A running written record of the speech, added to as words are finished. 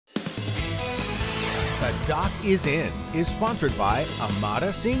The Doc is In is sponsored by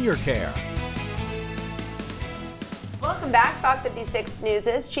Amada Senior Care. Welcome back. Fox 56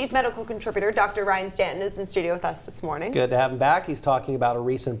 News' chief medical contributor, Dr. Ryan Stanton, is in studio with us this morning. Good to have him back. He's talking about a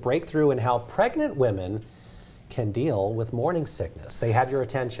recent breakthrough in how pregnant women can deal with morning sickness. They have your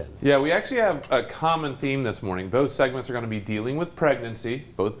attention. Yeah, we actually have a common theme this morning. Both segments are going to be dealing with pregnancy,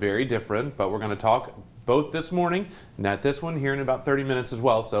 both very different, but we're going to talk both this morning, not this one, here in about 30 minutes as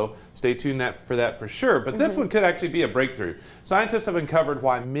well, so stay tuned for that for sure. But this one could actually be a breakthrough. Scientists have uncovered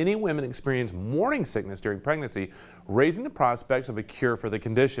why many women experience morning sickness during pregnancy, raising the prospects of a cure for the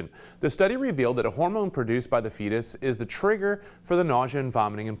condition. The study revealed that a hormone produced by the fetus is the trigger for the nausea and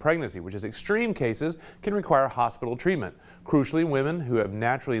vomiting in pregnancy, which in extreme cases can require hospital treatment. Crucially, women who have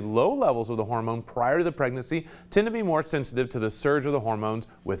naturally low levels of the hormone prior to the pregnancy tend to be more sensitive to the surge of the hormones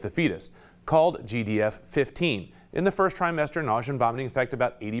with the fetus, called GDF-15. In the first trimester, nausea and vomiting affect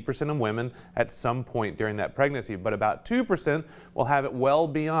about 80% of women at some point during that pregnancy, but about 2% will have it well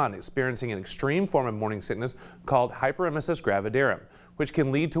beyond, experiencing an extreme form of morning sickness called hyperemesis gravidarum, which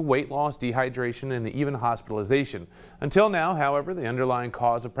can lead to weight loss, dehydration, and even hospitalization. Until now, however, the underlying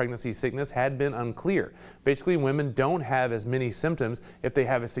cause of pregnancy sickness had been unclear. Basically, women don't have as many symptoms if they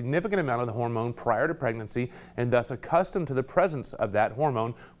have a significant amount of the hormone prior to pregnancy and thus accustomed to the presence of that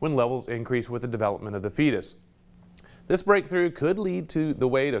hormone when levels increase with the development of the fetus. This breakthrough could lead to the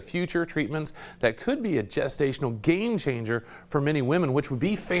way to future treatments that could be a gestational game changer for many women, which would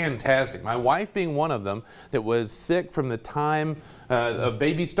be fantastic. My wife being one of them that was sick from the time of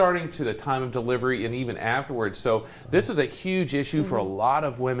baby starting to the time of delivery and even afterwards. So this is a huge issue for a lot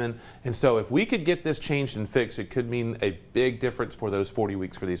of women. And so if we could get this changed and fixed, it could mean a big difference for those 40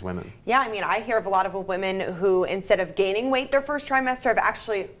 weeks for these women. Yeah, I mean, I hear of a lot of women who, instead of gaining weight their first trimester, have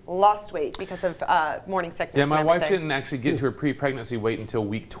actually lost weight because of morning sickness. Yeah, my wife didn't actually get to her pre-pregnancy weight until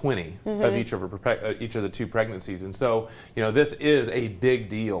week 20 of each of the two pregnancies, and so this is a big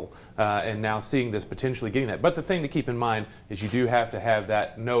deal, and now seeing this potentially getting that. But the thing to keep in mind is you do have to have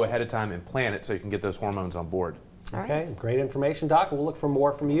that know ahead of time and plan it so you can get those hormones on board. Okay, great information, Doc. We'll look for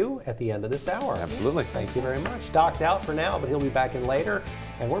more from you at the end of this hour. Absolutely. Thank you very much. Doc's out for now, but he'll be back in later,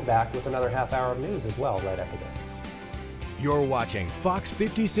 and we're back with another half hour of news as well right after this. You're watching Fox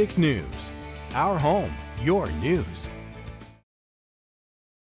 56 News. Our home, your news.